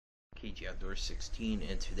KG Outdoors 16,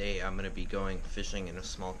 and today I'm going to be going fishing in a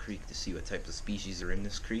small creek to see what types of species are in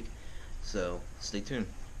this creek, so stay tuned.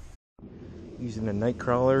 Using a night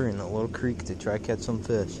crawler in a little creek to try catch some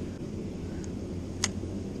fish.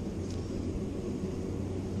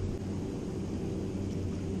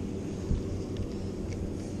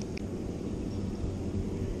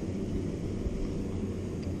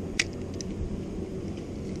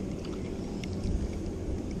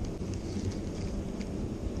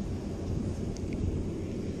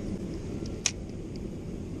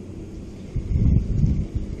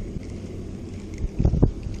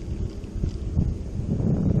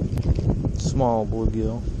 Small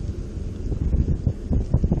bluegill.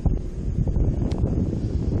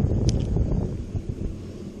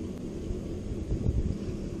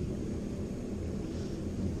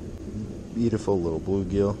 Beautiful little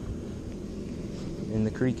bluegill in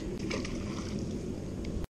the creek.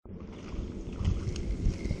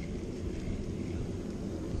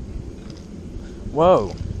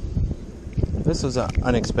 Whoa! This was an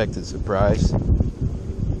unexpected surprise.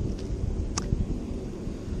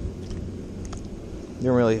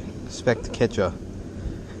 Didn't really expect to catch a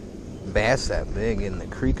bass that big in the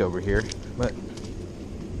creek over here, but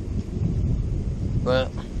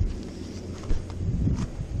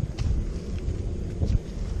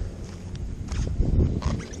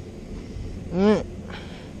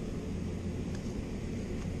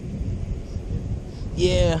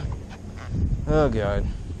yeah. Oh God.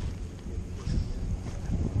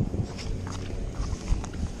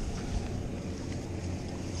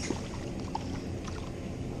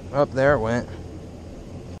 Up there it went.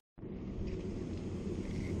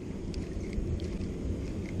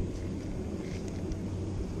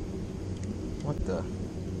 What the?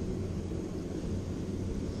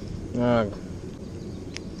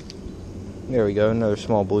 There we go, another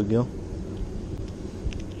small bluegill.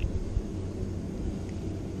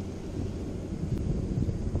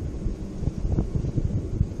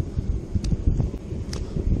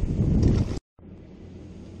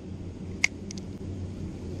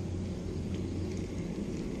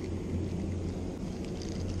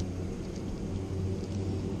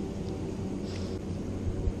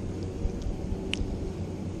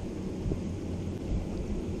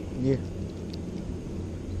 Yeah.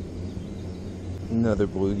 Another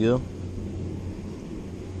bluegill.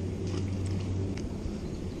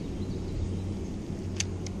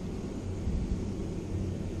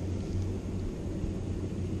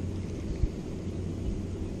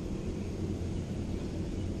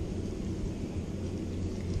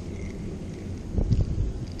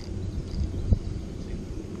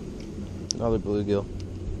 Another bluegill.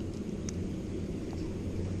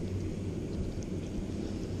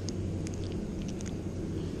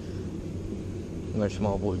 Another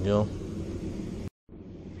small bluegill.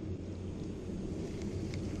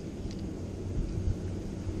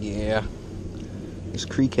 Yeah, this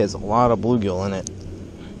creek has a lot of bluegill in it.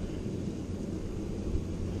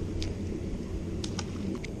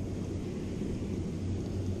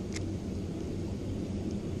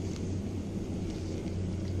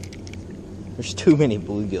 There's too many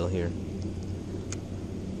bluegill here.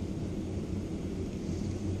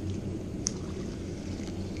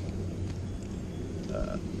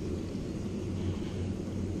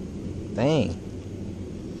 Dang.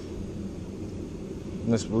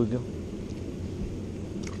 This bluegill.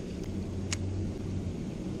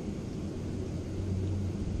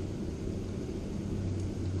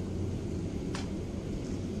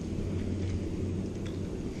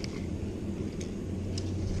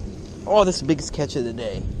 Oh, this is the biggest catch of the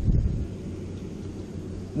day.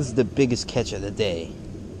 This is the biggest catch of the day.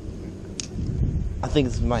 I think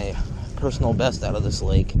it's my personal best out of this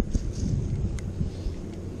lake.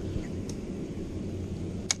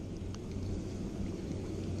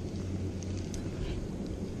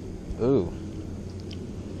 Ooh.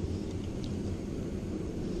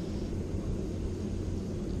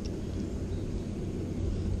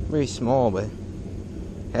 Very small, but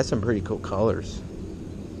has some pretty cool colors.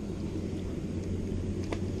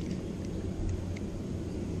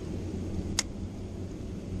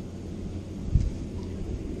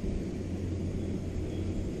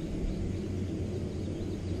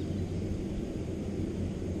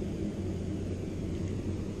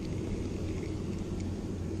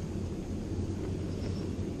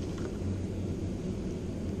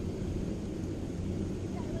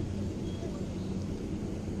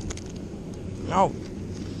 No!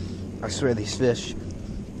 I swear these fish.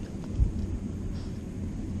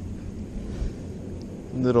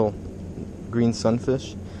 Little green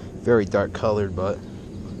sunfish. Very dark colored, but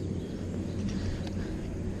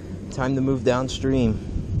time to move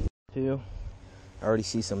downstream. Too. I already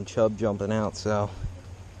see some chub jumping out, so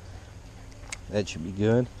that should be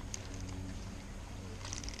good.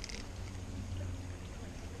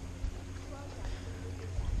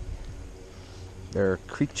 There are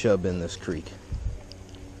creek chub in this creek.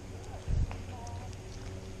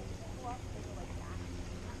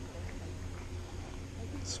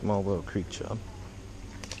 Small little creek chub.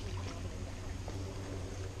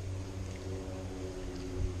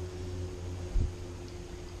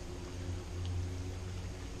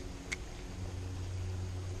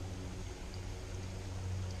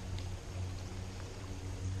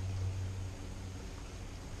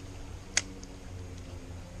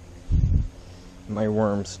 My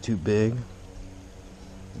worm's too big.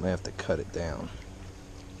 I might have to cut it down.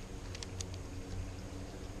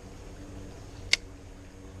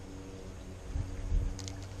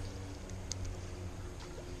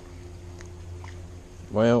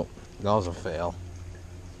 Well, that was a fail.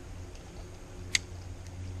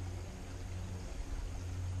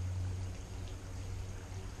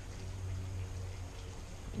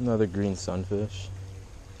 Another green sunfish.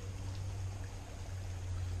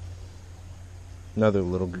 Another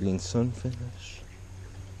little green sunfish.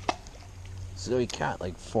 So we caught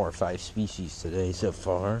like 4 or 5 species today so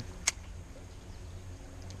far.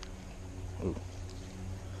 Ooh.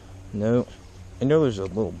 No. I know there's a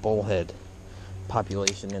little bullhead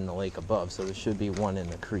population in the lake above, so there should be one in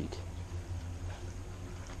the creek.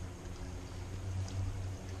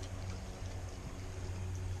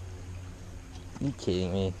 Are you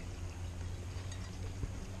kidding me?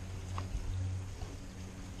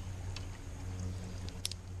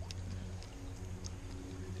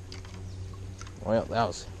 Well, that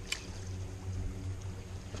was...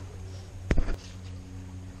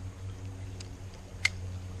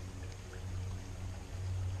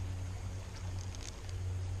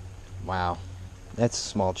 Wow, that's a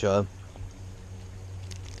small chub.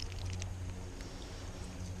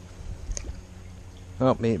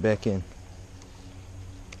 Oh, made it back in.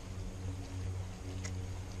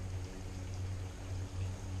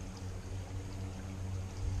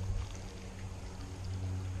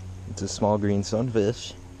 It's a small green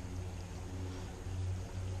sunfish.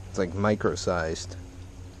 It's like micro-sized.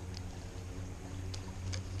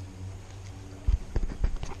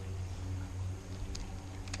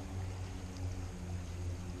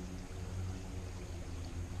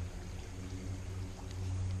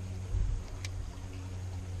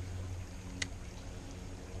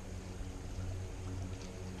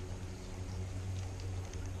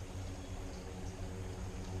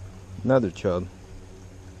 Another chub.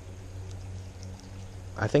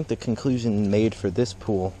 I think the conclusion made for this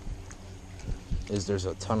pool is there's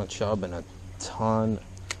a ton of chub and a ton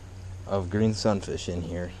of green sunfish in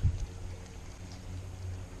here.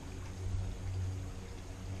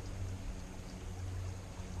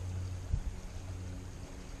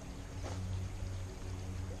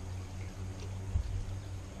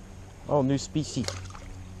 Oh, new species.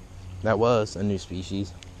 That was a new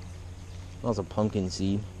species. That was a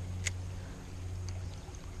pumpkinseed.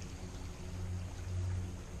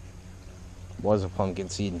 Was a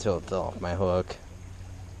pumpkinseed until it fell off my hook.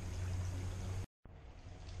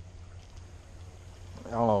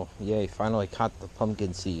 Oh, yay, finally caught the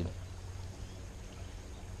pumpkinseed.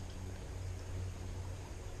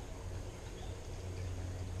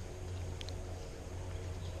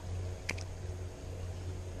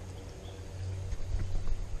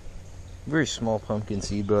 Very small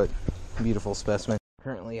pumpkinseed, but beautiful specimen.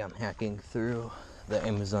 Currently I'm hacking through the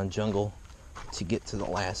Amazon jungle to get to the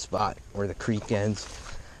last spot where the creek ends.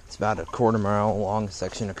 It's about a 1/4 mile long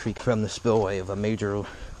section of creek from the spillway of a major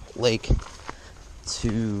lake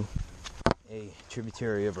to a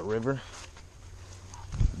tributary of a river.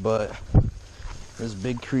 But this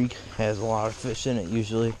big creek has a lot of fish in it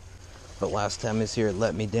usually, but last time I was here it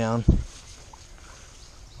let me down.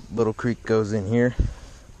 Little creek goes in here,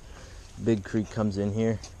 big creek comes in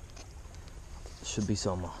here. Should be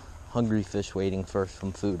some hungry fish waiting for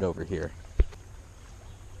some food over here.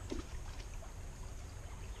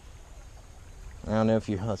 I don't know if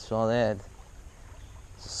you saw that.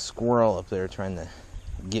 There's a squirrel up there trying to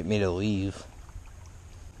get me to leave.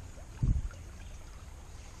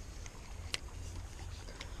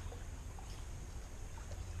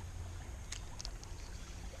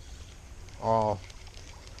 Oh,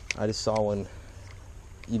 I just saw one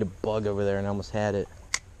eat a bug over there and I almost had it.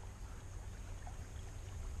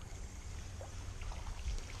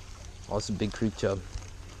 Oh, it's a big creek chub.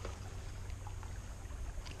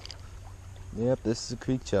 Yep, this is a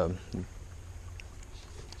creek chub.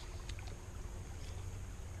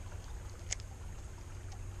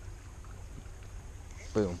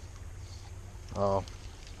 Boom. Oh,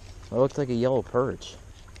 it looked like a yellow perch.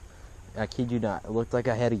 I kid you not. It looked like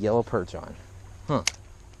I had a yellow perch on. Huh.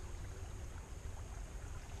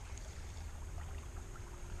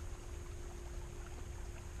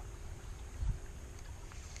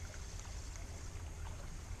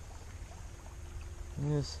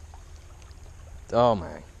 Yes. Oh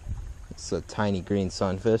my. It's a tiny green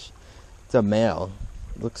sunfish. It's a male.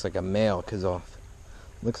 Looks like a male because all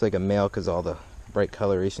the bright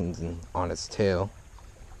colorations on its tail.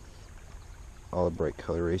 All the bright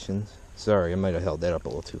colorations. Sorry, I might have held that up a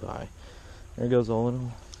little too high. There goes a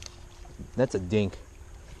little. That's a dink.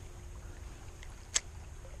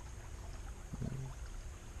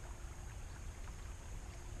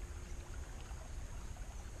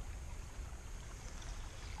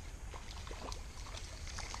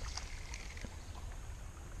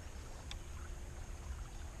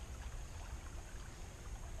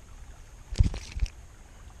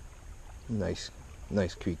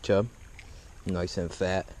 Nice creek chub. Nice and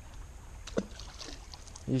fat.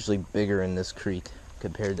 Usually bigger in this creek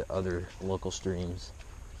compared to other local streams.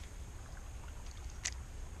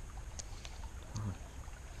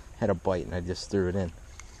 Had a bite and I just threw it in.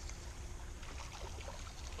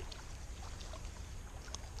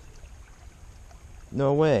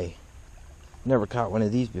 No way. Never caught one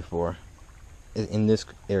of these before in this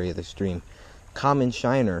area of the stream. Common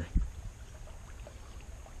shiner.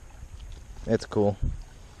 That's cool.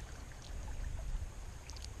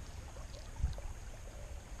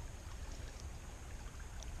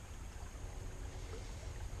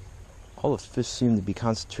 All the fish seem to be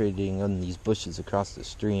concentrating on these bushes across the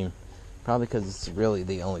stream. Probably because it's really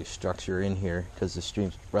the only structure in here, because the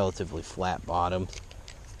stream's relatively flat bottomed.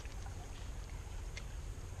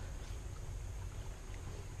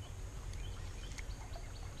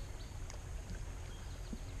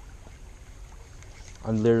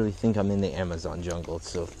 I literally think I'm in the Amazon jungle.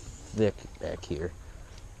 It's so thick back here.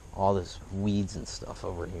 All this weeds and stuff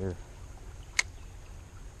over here.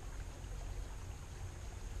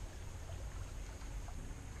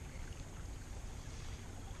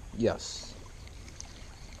 Yes.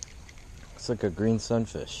 It's like a green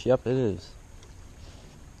sunfish. Yep, it is.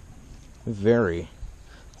 It's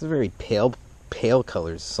a very pale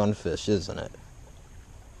colored sunfish, isn't it?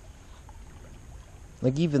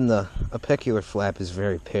 Like even the apicular flap is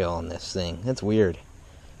very pale on this thing. That's weird.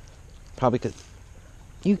 Probably because...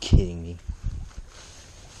 You kidding me?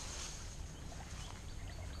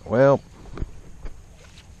 Well,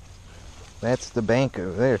 that's the bank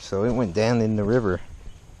over there, so it went down in the river.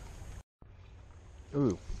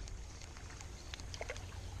 Ooh.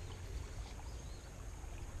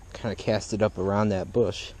 Kind of cast it up around that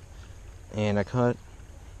bush. And I caught,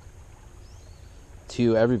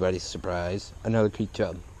 to everybody's surprise, another creek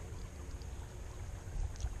chub.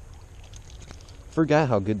 Forgot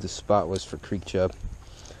how good this spot was for creek chub.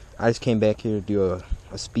 I just came back here to do a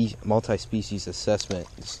multi-species assessment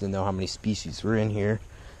just to know how many species were in here.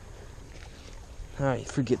 I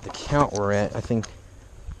forget the count we're at. I think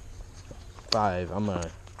 5.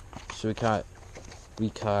 So we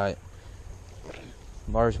caught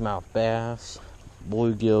largemouth bass,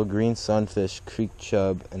 bluegill, green sunfish, creek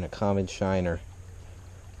chub, and a common shiner.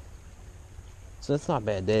 So that's not a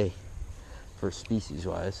bad day for species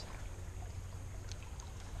wise.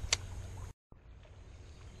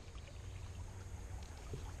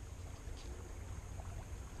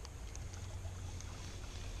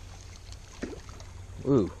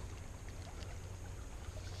 Ooh.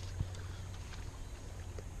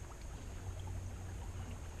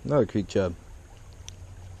 Another creek chub.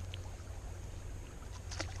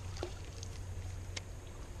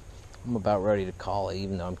 I'm about ready to call it,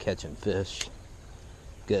 even though I'm catching fish,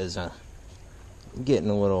 because I'm getting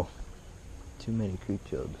a little too many creek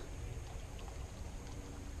chubs.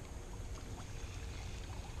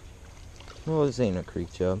 Well, this ain't a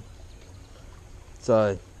creek chub. It's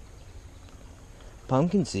a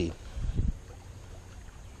pumpkinseed.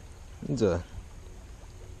 It's a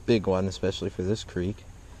big one, especially for this creek.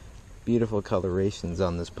 Beautiful colorations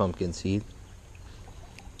on this pumpkinseed.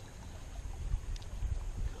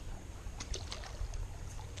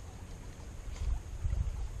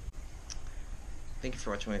 Thank you for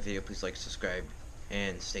watching my video. Please like, subscribe,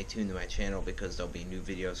 and stay tuned to my channel because there'll be new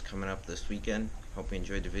videos coming up this weekend. Hope you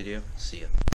enjoyed the video. See ya.